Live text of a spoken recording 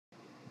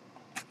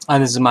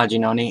This is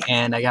Majinoni,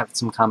 and I got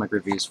some comic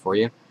reviews for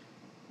you.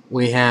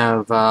 We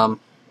have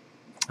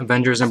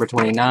Avengers number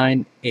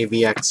 29,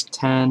 AVX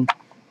 10,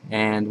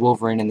 and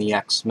Wolverine and the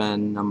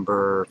X-Men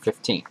number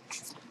 15.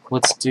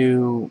 Let's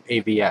do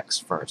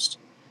AVX first.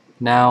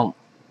 Now,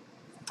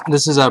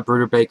 this is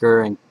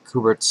Bruder and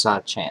Kubert's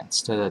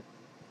chance to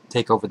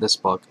take over this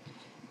book.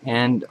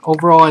 And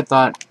overall, I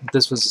thought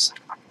this was,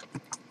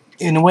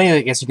 in a way,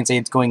 I guess you can say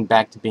it's going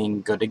back to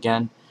being good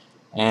again.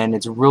 And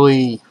it's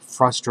really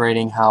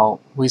frustrating how,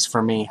 at least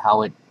for me,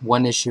 how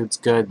one issue it's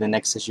good, the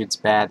next issue it's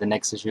bad, the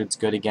next issue it's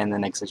good again, the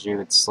next issue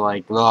it's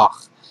like, ugh,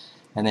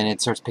 and then it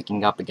starts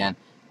picking up again.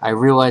 I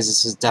realize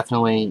this is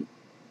definitely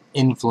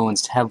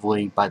influenced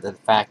heavily by the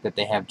fact that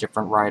they have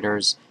different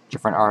writers,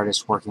 different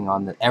artists working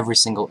on every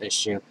single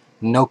issue,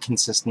 no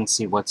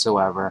consistency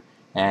whatsoever,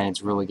 and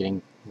it's really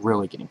getting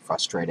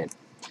frustrated.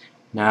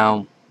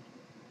 Now,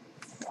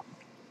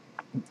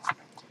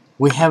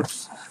 we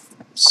have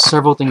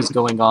several things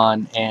going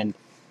on, and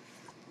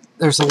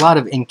there's a lot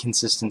of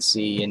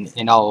inconsistency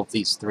in all of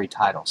these three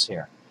titles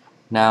here.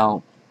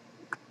 Now,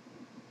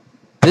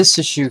 this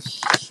issue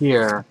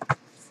here,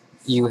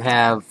 you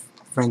have,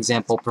 for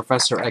example,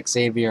 Professor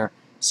Xavier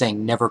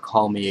saying, "Never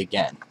call me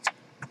again,"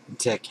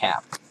 to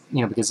Cap,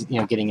 because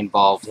getting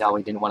involved, how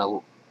he didn't want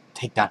to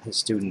take down his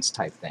students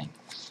type thing.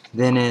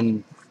 Then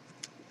in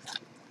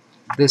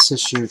this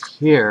issue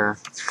here,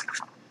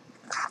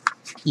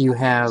 you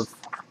have,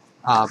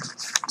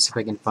 see if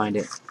I can find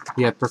it,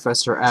 you have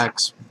Professor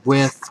X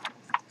with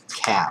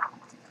Cap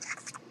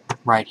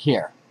right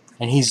here,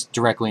 and he's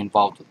directly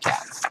involved with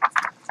Cap.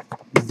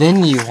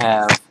 Then you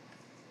have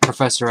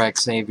Professor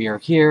Xavier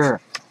here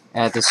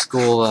at the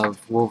school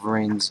of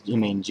Wolverine's,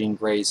 Jean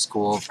Grey's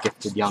school of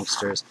gifted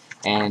youngsters,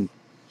 and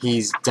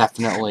he's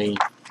definitely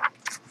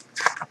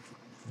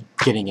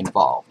getting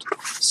involved.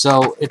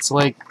 So it's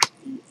like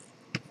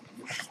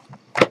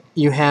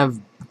you have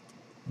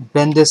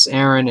Bendis,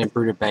 Aaron, and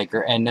Bruder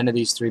Baker, and none of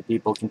these three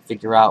people can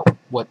figure out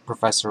what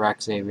Professor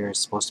Xavier is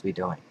supposed to be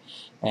doing.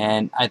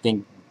 And I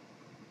think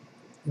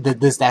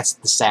that's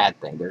the sad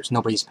thing.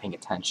 Nobody's paying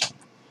attention.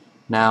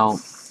 Now,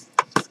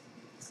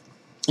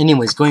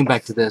 anyways, going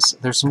back to this,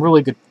 there's some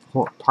really good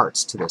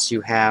parts to this.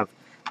 You have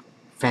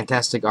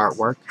fantastic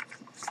artwork,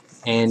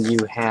 and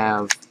you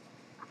have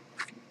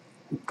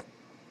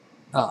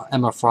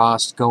Emma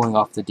Frost going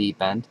off the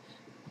deep end.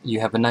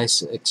 You have a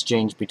nice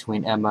exchange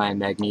between Emma and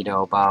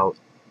Magneto about,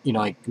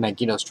 like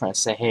Magneto's trying to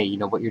say, hey,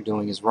 what you're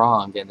doing is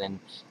wrong, and then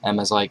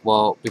Emma's like,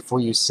 well,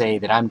 before you say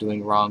that I'm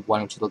doing wrong, why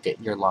don't you look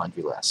at your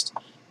laundry list?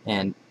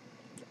 And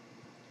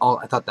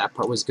I thought that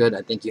part was good.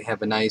 I think you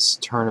have a nice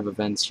turn of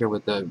events here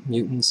with the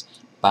mutants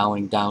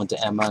bowing down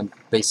to Emma,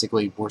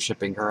 basically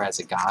worshiping her as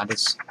a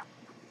goddess.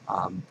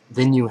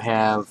 Then you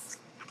have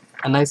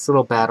a nice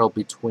little battle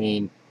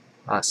between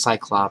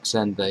Cyclops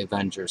and the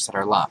Avengers that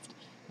are left.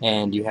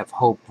 And you have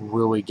Hope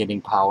really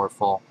getting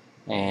powerful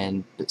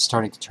and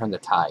starting to turn the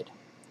tide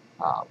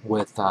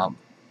with the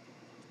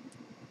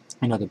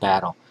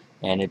battle.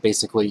 And it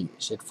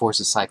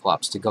forces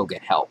Cyclops to go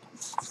get help.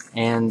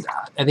 And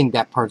I think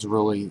that part's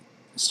really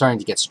starting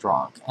to get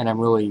strong, and I'm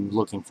really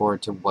looking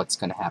forward to what's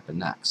going to happen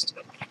next.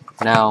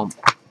 Now,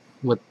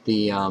 with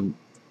the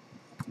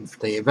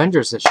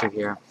Avengers issue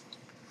here,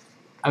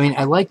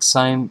 I like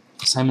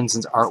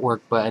Simonson's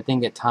artwork, but I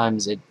think at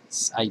times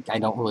I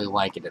don't really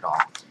like it at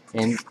all.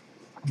 And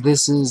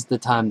this is the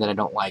time that I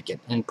don't like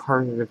it, and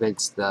part of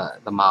it's the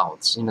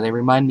mouths. They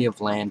remind me of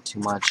Land too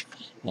much,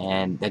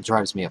 and that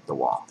drives me up the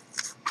wall.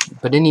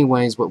 But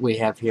anyways, what we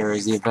have here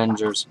is the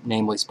Avengers,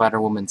 namely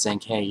Spider-Woman, saying,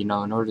 hey, in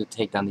order to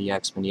take down the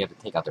X-Men, you have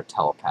to take out their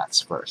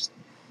telepaths first.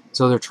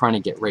 So they're trying to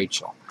get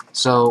Rachel.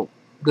 So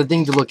the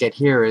thing to look at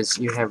here is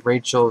you have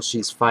Rachel,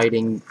 she's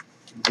fighting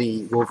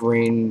the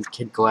Wolverine,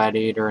 Kid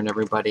Gladiator, and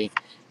everybody,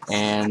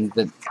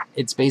 and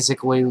it's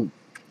basically,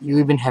 you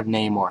even have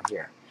Namor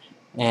here.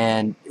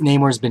 And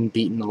Namor's been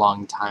beaten a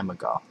long time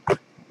ago.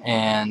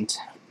 And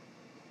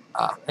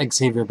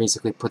Xavier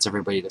basically puts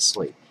everybody to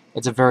sleep.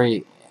 It's a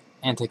very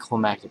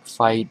anticlimactic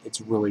fight.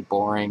 It's really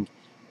boring.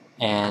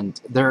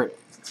 And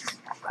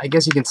I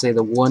guess you can say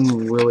the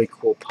one really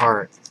cool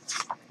part,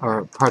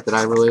 or part that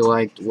I really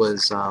liked,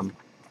 was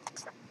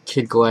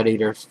Kid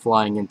Gladiator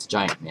flying into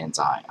Giant Man's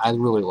eye. I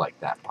really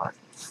liked that part.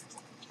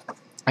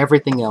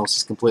 Everything else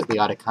is completely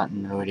out of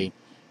continuity,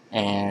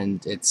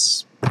 and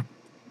it's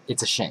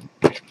a shame.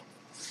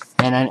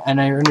 And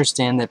I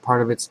understand that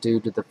part of it's due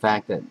to the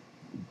fact that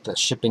the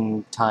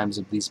shipping times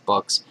of these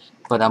books,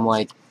 but I'm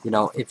like,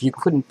 if you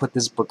couldn't put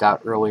this book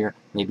out earlier,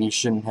 maybe you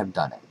shouldn't have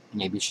done it.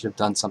 Maybe you should have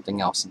done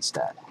something else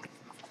instead.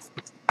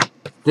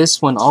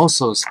 This one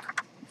also,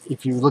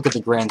 if you look at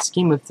the grand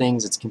scheme of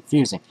things, it's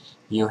confusing.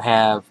 You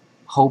have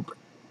Hope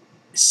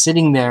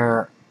sitting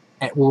there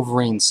at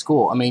Wolverine's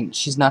school.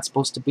 She's not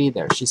supposed to be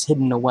there. She's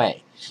hidden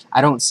away.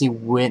 I don't see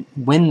when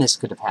this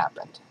could have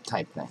happened,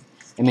 type thing.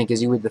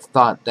 Because you would have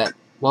thought that,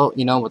 well,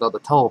 with all the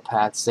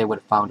telepaths, they would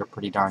have found her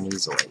pretty darn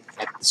easily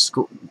at the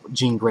school,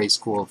 Jean Grey's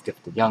school of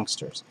gifted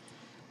youngsters.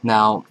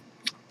 Now,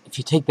 if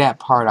you take that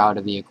part out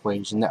of the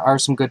equation, there are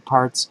some good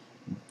parts,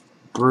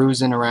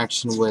 Bruce's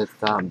interaction with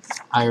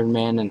Iron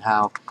Man and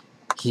how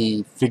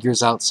he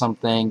figures out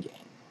something,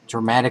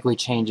 dramatically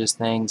changes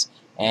things,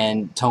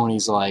 and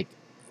Tony's like,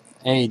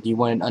 hey, do you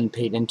want an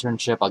unpaid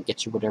internship? I'll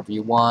get you whatever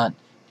you want.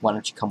 Why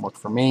don't you come work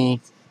for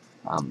me?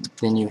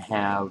 Then you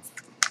have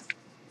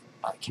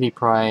Kitty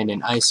Pryde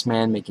and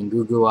Iceman making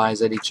goo-goo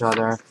eyes at each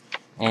other,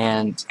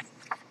 and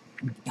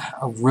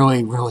a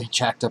really, really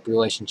jacked up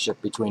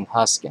relationship between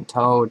Husk and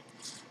Toad.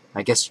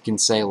 I guess you can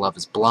say Love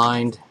is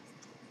Blind.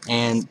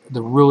 And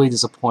the really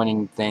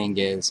disappointing thing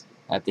is,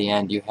 at the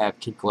end, you have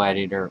Kid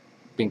Gladiator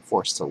being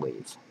forced to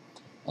leave.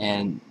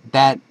 And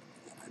that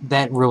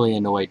really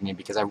annoyed me,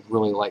 because I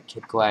really like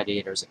Kid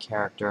Gladiator as a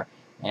character,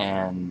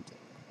 and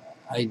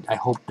I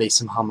hope they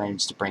somehow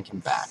manage to bring him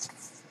back.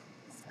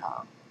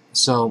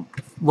 So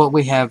what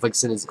we have, like I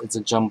said, is it's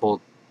a jumbled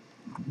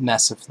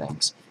mess of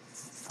things.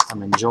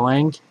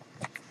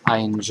 I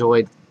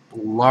enjoyed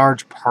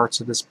large parts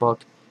of this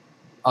book.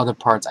 Other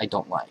parts I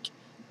don't like.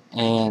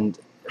 And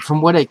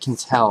from what I can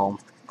tell,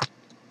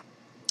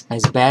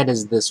 as bad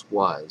as this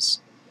was,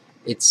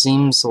 it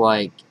seems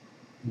like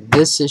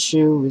this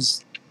issue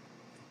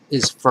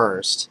is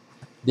first,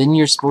 then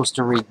you're supposed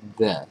to read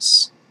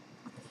this,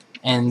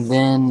 and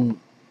then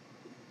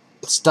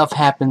stuff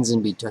happens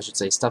in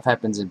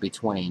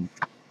between,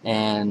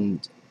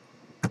 and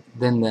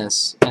then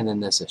this, and then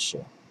this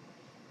issue.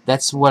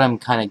 That's what I'm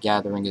kind of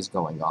gathering is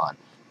going on.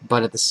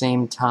 But at the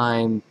same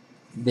time,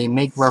 they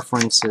make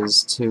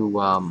references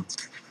to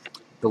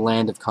the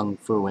land of Kung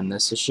Fu in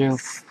this issue.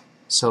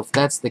 So if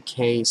that's the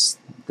case,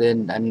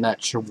 then I'm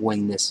not sure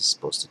when this is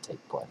supposed to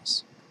take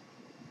place.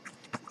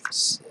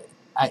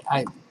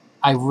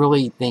 I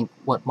really think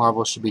what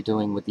Marvel should be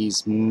doing with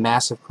these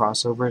massive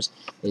crossovers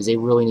is they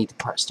really need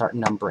to start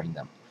numbering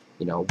them.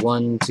 You know,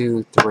 1,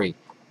 2, 3.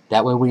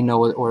 That way we know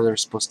what order they're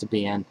supposed to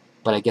be in.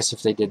 But I guess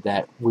if they did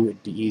that, it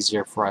would be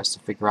easier for us to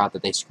figure out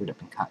that they screwed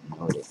up in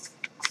continuity.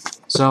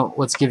 So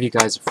let's give you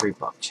guys a free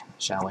book,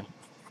 shall we?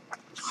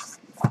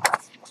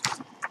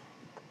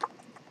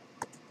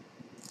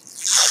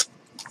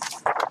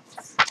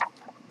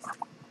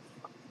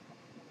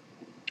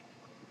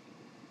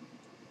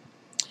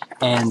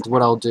 And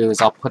what I'll do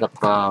is I'll put up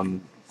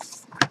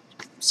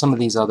some of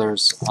these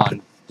others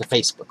on the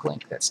Facebook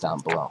link that's down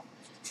below.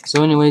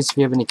 So anyways, if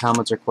you have any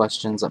comments or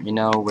questions, let me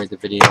know. Rate the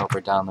video up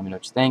or down, let me know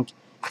what you think.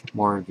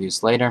 More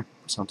reviews later.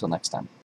 So until next time.